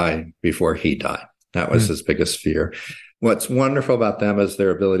would die before he died. That was his biggest fear. What's wonderful about them is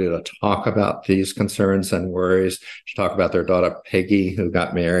their ability to talk about these concerns and worries, to talk about their daughter, Peggy, who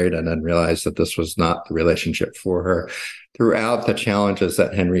got married and then realized that this was not the relationship for her. Throughout the challenges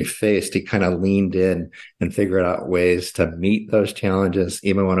that Henry faced, he kind of leaned in and figured out ways to meet those challenges,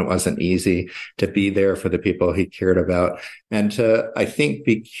 even when it wasn't easy, to be there for the people he cared about, and to, I think,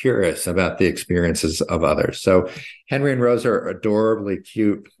 be curious about the experiences of others. So Henry and Rose are adorably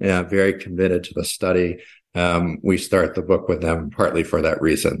cute, very committed to the study. We start the book with them partly for that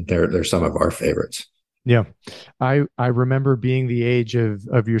reason. They're some of our favorites. Yeah. I remember being the age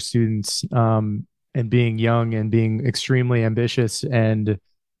of your students, and being young and being extremely ambitious and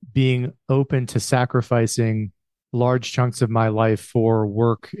being open to sacrificing large chunks of my life for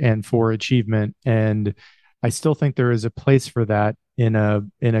work and for achievement. And I still think there is a place for that in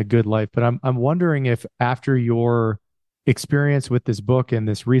a good life. But I'm wondering if, after your experience with this book and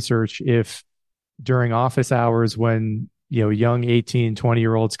this research, if during office hours, when young 18,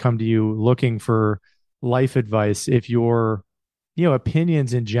 20-year-olds come to you looking for life advice, if your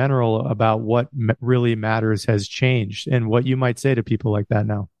opinions in general about what really matters has changed, and what you might say to people like that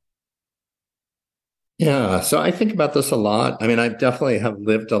now. Yeah, so I think about this a lot. I mean, I definitely have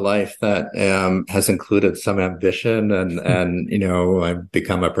lived a life that has included some ambition, and I've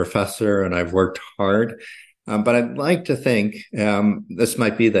become a professor and I've worked hard. But I'd like to think this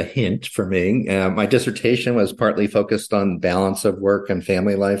might be the hint for me. My dissertation was partly focused on balance of work and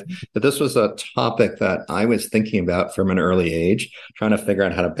family life, but this was a topic that I was thinking about from an early age, trying to figure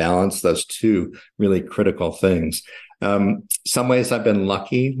out how to balance those two really critical things. Some ways I've been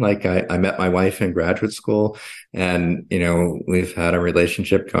lucky. Like I met my wife in graduate school, and, we've had a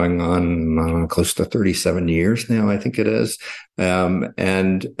relationship going on close to 37 years now, I think it is.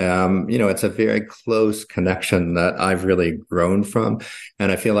 It's a very close connection that I've really grown from.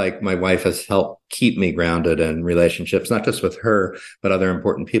 And I feel like my wife has helped keep me grounded in relationships, not just with her, but other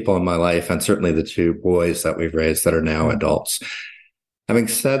important people in my life. And certainly the two boys that we've raised that are now adults. Having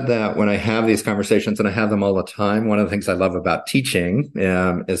said that, when I have these conversations, and I have them all the time, one of the things I love about teaching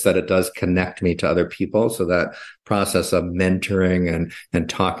is that it does connect me to other people. So that process of mentoring and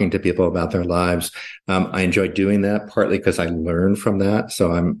talking to people about their lives, I enjoy doing that, partly because I learn from that.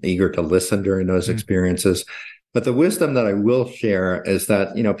 So I'm eager to listen during those experiences. But the wisdom that I will share is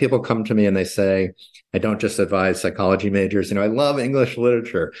that, people come to me and they say, I don't just advise psychology majors. I love English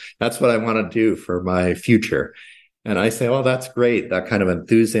literature. That's what I want to do for my future. And I say, well, that's great. That kind of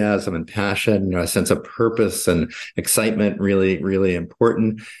enthusiasm and passion, a sense of purpose and excitement, really, really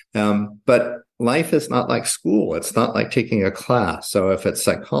important. But life is not like school. It's not like taking a class. So if it's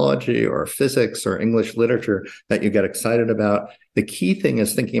psychology or physics or English literature that you get excited about, the key thing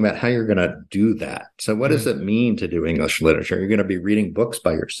is thinking about how you're going to do that. So what does it mean to do English literature? You're going to be reading books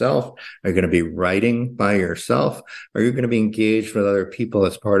by yourself? Are you going to be writing by yourself? Are you going to be engaged with other people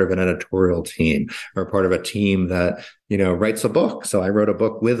as part of an editorial team, or part of a team that, writes a book? So I wrote a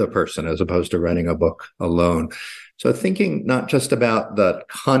book with a person as opposed to writing a book alone. So thinking not just about the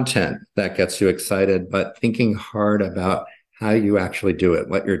content that gets you excited, but thinking hard about how you actually do it,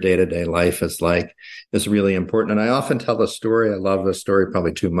 what your day-to-day life is like, is really important. And I often tell the story. I love the story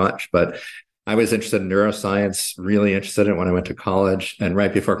probably too much, but I was interested in neuroscience, really interested in it when I went to college. And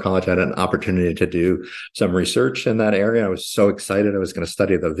right before college, I had an opportunity to do some research in that area. I was so excited. I was going to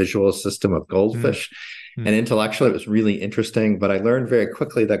study the visual system of goldfish. And intellectually, it was really interesting. But I learned very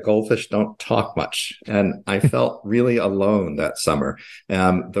quickly that goldfish don't talk much. And I felt really alone that summer.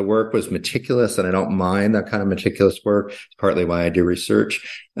 The work was meticulous, and I don't mind that kind of meticulous work. It's partly why I do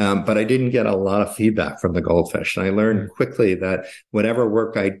research. But I didn't get a lot of feedback from the goldfish. And I learned quickly that whatever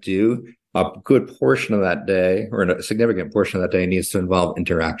work I do, a good portion of that day, or a significant portion of that day, needs to involve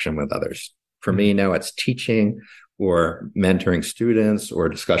interaction with others. For me now, it's teaching or mentoring students or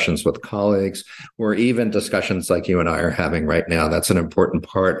discussions with colleagues, or even discussions like you and I are having right now. That's an important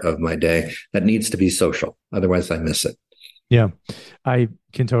part of my day that needs to be social. Otherwise, I miss it. Yeah, I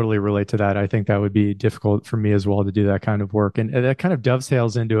can totally relate to that. I think that would be difficult for me as well to do that kind of work. And that kind of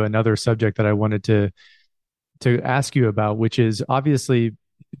dovetails into another subject that I wanted to ask you about, which is obviously,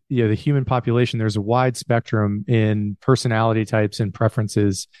 the human population. There's a wide spectrum in personality types and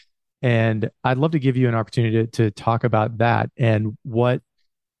preferences. And I'd love to give you an opportunity to talk about that and what,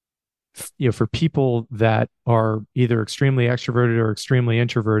 for people that are either extremely extroverted or extremely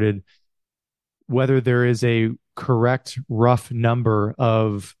introverted, whether there is a correct rough number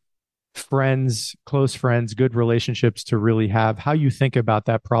of friends, close friends, good relationships to really have, how you think about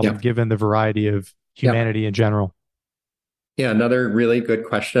that problem, given the variety of humanity in general. Yeah, another really good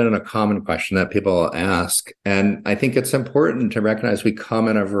question, and a common question that people ask. And I think it's important to recognize we come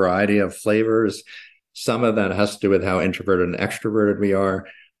in a variety of flavors. Some of that has to do with how introverted and extroverted we are.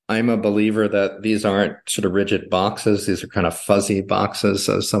 I'm a believer that these aren't sort of rigid boxes. These are kind of fuzzy boxes.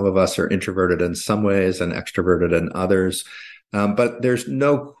 So some of us are introverted in some ways and extroverted in others. But there's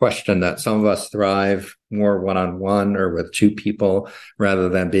no question that some of us thrive more one-on-one or with two people rather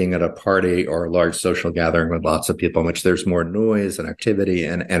than being at a party or a large social gathering with lots of people, in which there's more noise and activity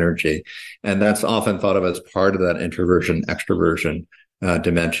and energy. And that's often thought of as part of that introversion, extroversion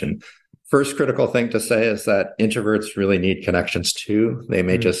dimension. First critical thing to say is that introverts really need connections too. They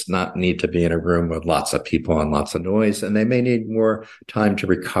may just not need to be in a room with lots of people and lots of noise, and they may need more time to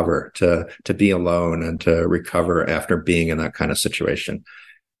recover, to be alone and to recover after being in that kind of situation.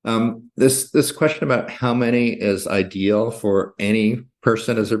 This question about how many is ideal for any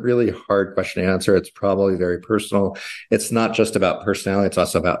person is a really hard question to answer. It's probably very personal. It's not just about personality. It's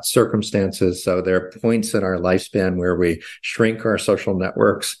also about circumstances. So there are points in our lifespan where we shrink our social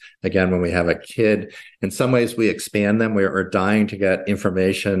networks. Again, when we have a kid, in some ways we expand them. We're dying to get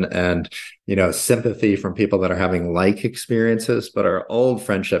information and, sympathy from people that are having like experiences, but our old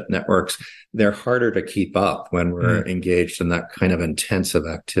friendship networks, they're harder to keep up when we're engaged in that kind of intensive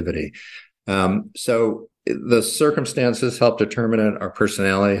activity. So the circumstances help determine it, our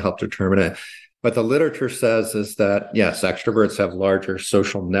personality help determine it. What the literature says is that, yes, extroverts have larger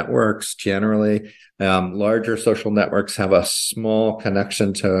social networks generally. Larger social networks have a small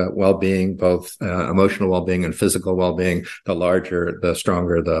connection to well-being, both emotional well-being and physical well-being. The larger, the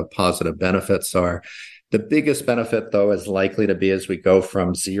stronger the positive benefits are. The biggest benefit, though, is likely to be as we go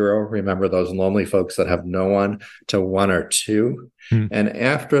from 0, remember those lonely folks that have no one, to 1 or 2. And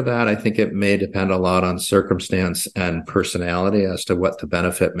after that, I think it may depend a lot on circumstance and personality as to what the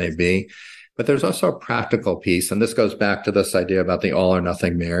benefit may be. But there's also a practical piece, and this goes back to this idea about the all or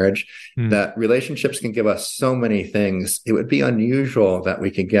nothing marriage, that relationships can give us so many things. It would be unusual that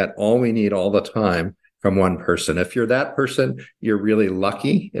we could get all we need all the time from one person. If you're that person, you're really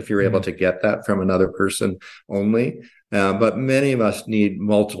lucky if you're able to get that from another person only. But many of us need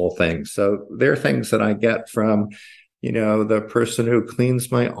multiple things. So there are things that I get from, the person who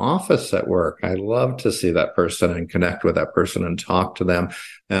cleans my office at work. I love to see that person and connect with that person and talk to them.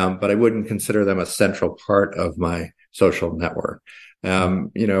 But I wouldn't consider them a central part of my social network.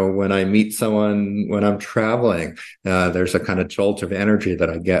 When I meet someone, when I'm traveling, there's a kind of jolt of energy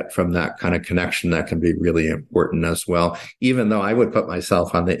that I get from that kind of connection that can be really important as well, even though I would put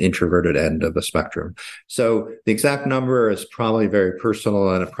myself on the introverted end of the spectrum. So the exact number is probably very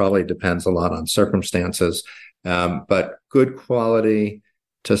personal, and it probably depends a lot on circumstances. But good quality,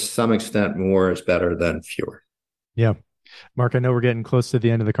 to some extent, more is better than fewer. Yeah. Marc, I know we're getting close to the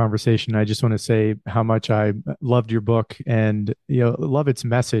end of the conversation. I just want to say how much I loved your book and, love its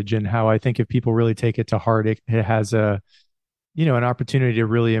message, and how I think if people really take it to heart, it has an opportunity to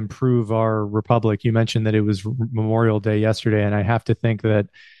really improve our republic. You mentioned that it was Memorial Day yesterday, and I have to think that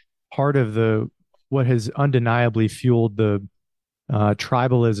part of what has undeniably fueled the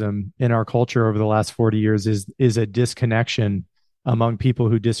tribalism in our culture over the last 40 years is a disconnection among people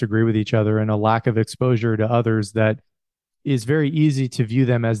who disagree with each other, and a lack of exposure to others that is very easy to view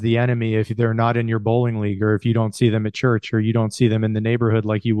them as the enemy if they're not in your bowling league, or if you don't see them at church, or you don't see them in the neighborhood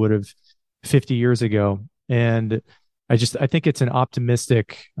like you would have 50 years ago. And I think it's an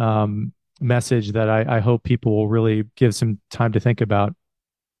optimistic message that I hope people will really give some time to think about.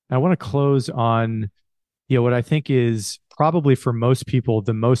 I want to close on, what I think is probably for most people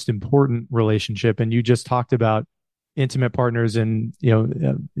the most important relationship. And you just talked about intimate partners and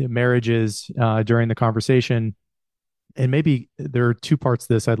marriages during the conversation. And maybe there are two parts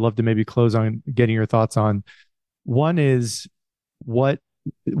to this I'd love to maybe close on getting your thoughts on. One is what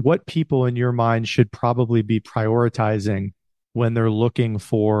people in your mind should probably be prioritizing when they're looking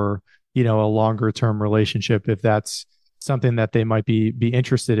for, a longer term relationship, if that's something that they might be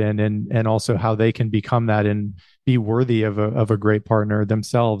interested in, and also how they can become that and be worthy of a great partner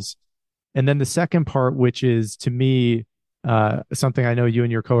themselves. And then the second part, which is to me something I know you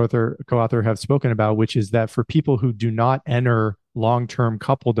and your co-author have spoken about, which is that for people who do not enter long-term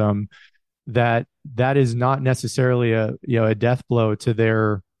coupledom, that is not necessarily a death blow to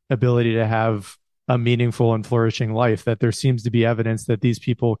their ability to have a meaningful and flourishing life. That there seems to be evidence that these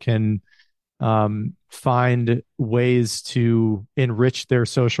people can find ways to enrich their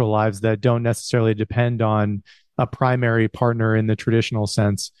social lives that don't necessarily depend on a primary partner in the traditional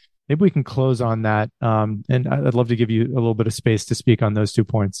sense. Maybe we can close on that. And I'd love to give you a little bit of space to speak on those 2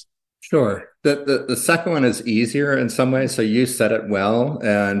 points. Sure. The second one is easier in some ways. So you said it well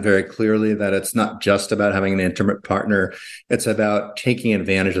and very clearly that it's not just about having an intimate partner. It's about taking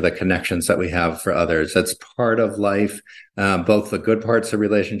advantage of the connections that we have for others. That's part of life, both the good parts of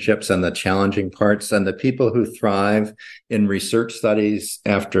relationships and the challenging parts. And the people who thrive in research studies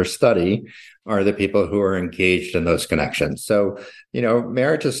after study are the people who are engaged in those connections. So,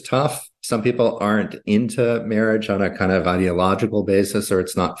 marriage is tough. Some people aren't into marriage on a kind of ideological basis, or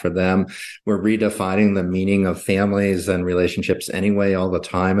it's not for them. We're redefining the meaning of families and relationships anyway all the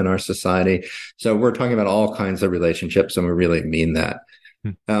time in our society. So we're talking about all kinds of relationships, and we really mean that.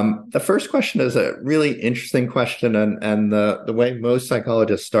 The first question is a really interesting question, and the way most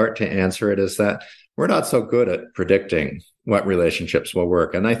psychologists start to answer it is that we're not so good at predicting what relationships will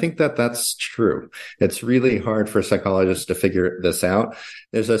work. And I think that that's true. It's really hard for psychologists to figure this out.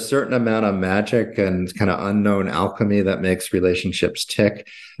 There's a certain amount of magic and kind of unknown alchemy that makes relationships tick.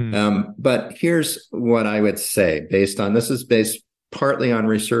 But here's what I would say this is based partly on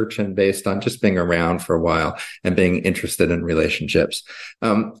research and based on just being around for a while and being interested in relationships.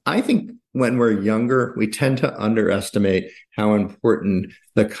 I think when we're younger, we tend to underestimate how important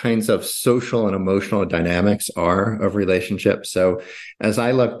the kinds of social and emotional dynamics are of relationships. So as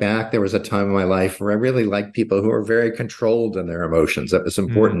I look back, there was a time in my life where I really liked people who were very controlled in their emotions. It was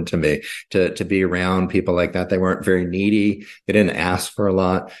important to me to be around people like that. They weren't very needy. They didn't ask for a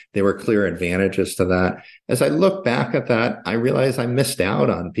lot. There were clear advantages to that. As I look back at that, I realize I missed out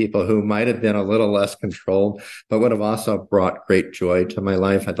on people who might have been a little less controlled, but would have also brought great joy to my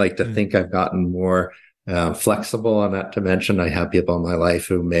life. I'd like to think I've gotten more flexible on that dimension. I have people in my life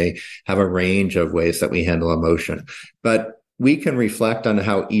who may have a range of ways that we handle emotion, but we can reflect on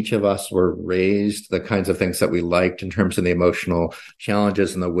how each of us were raised, the kinds of things that we liked in terms of the emotional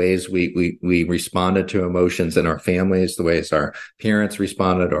challenges and the ways we responded to emotions in our families, the ways our parents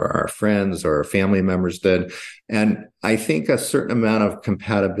responded or our friends or our family members did. And I think a certain amount of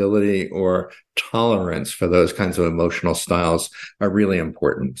compatibility or tolerance for those kinds of emotional styles are really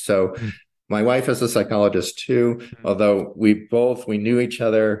important. So my wife is a psychologist too, although we knew each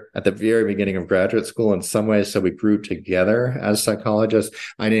other at the very beginning of graduate school in some ways. So we grew together as psychologists.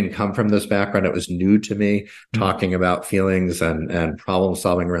 I didn't come from this background. It was new to me, talking about feelings and problem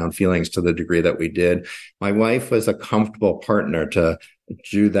solving around feelings to the degree that we did. My wife was a comfortable partner to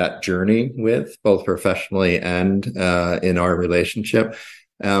do that journey with, both professionally and in our relationship.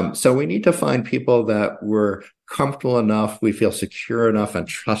 So we need to find people that we're comfortable enough, we feel secure enough and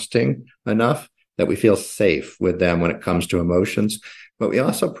trusting enough that we feel safe with them when it comes to emotions. But we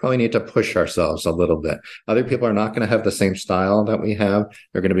also probably need to push ourselves a little bit. Other people are not going to have the same style that we have.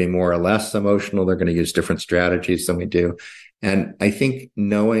 They're going to be more or less emotional. They're going to use different strategies than we do. And I think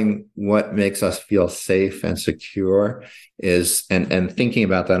knowing what makes us feel safe and secure is, and thinking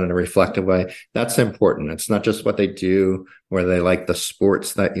about that in a reflective way, that's important. It's not just what they do, or they like the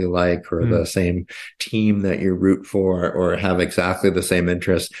sports that you like, or the same team that you root for, or have exactly the same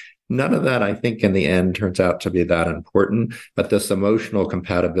interests. None of that, I think, in the end turns out to be that important. But this emotional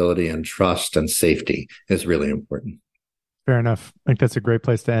compatibility and trust and safety is really important. Fair enough. I think that's a great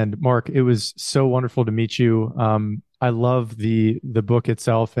place to end. Marc, it was so wonderful to meet you. I love the book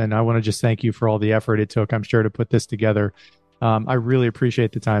itself, and I want to just thank you for all the effort it took, I'm sure, to put this together. I really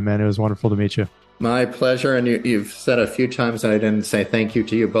appreciate the time, man. It was wonderful to meet you. My pleasure. And you've said a few times that I didn't say thank you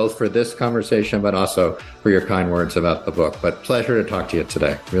to you both for this conversation, but also for your kind words about the book. But pleasure to talk to you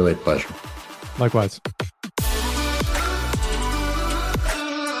today. Really a pleasure. Likewise.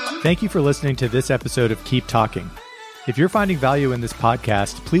 Thank you for listening to this episode of Keep Talking. If you're finding value in this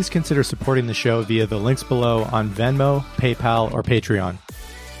podcast, please consider supporting the show via the links below on Venmo, PayPal, or Patreon.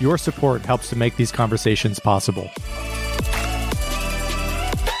 Your support helps to make these conversations possible.